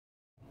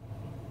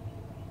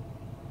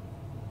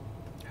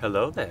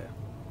Hello there.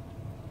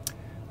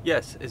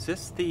 Yes, is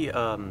this the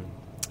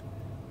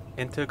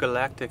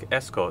intergalactic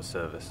escort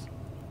service?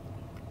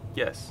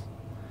 Yes.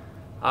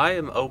 I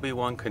am Obi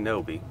Wan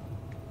Kenobi,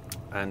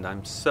 and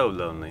I'm so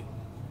lonely.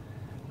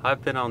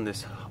 I've been on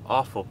this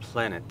awful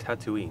planet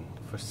Tatooine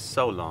for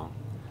so long.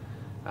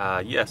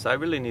 Yes, I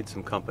really need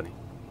some company.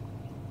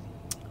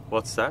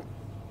 What's that?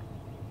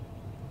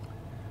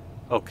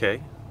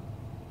 Okay.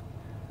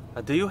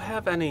 Do you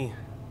have any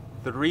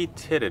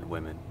three-titted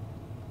women?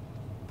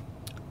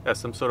 Yeah,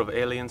 some sort of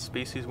alien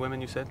species women,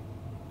 you said?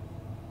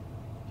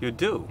 You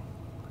do?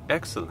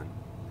 Excellent.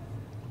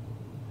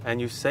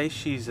 And you say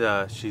she's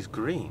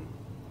green.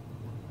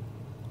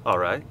 All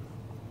right.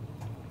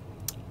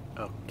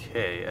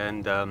 Okay,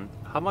 and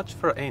how much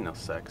for anal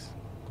sex?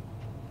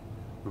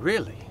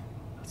 Really?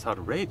 That's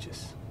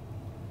outrageous.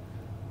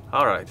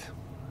 All right.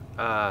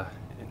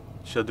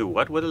 She'll do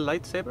what with a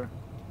lightsaber?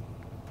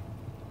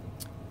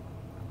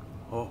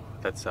 Oh,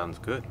 that sounds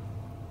good.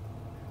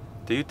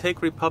 Do you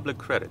take Republic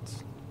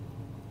credits?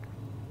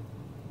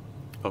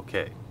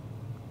 Okay.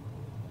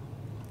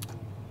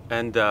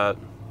 And,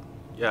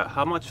 yeah,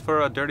 how much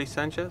for a Dirty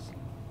Sanchez?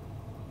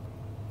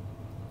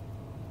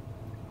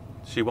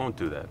 She won't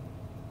do that.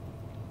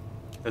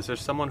 Is there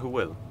someone who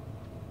will?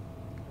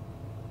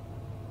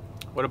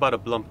 What about a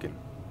Blumpkin?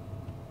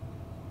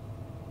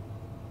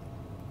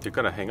 You're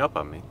gonna hang up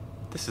on me.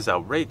 This is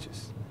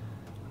outrageous.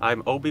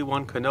 I'm Obi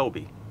Wan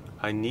Kenobi.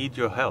 I need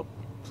your help,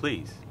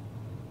 please.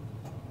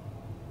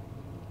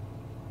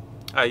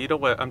 You know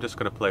what? I'm just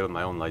gonna play with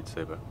my own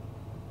lightsaber.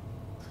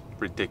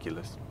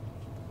 Ridiculous.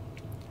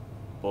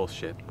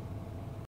 Bullshit.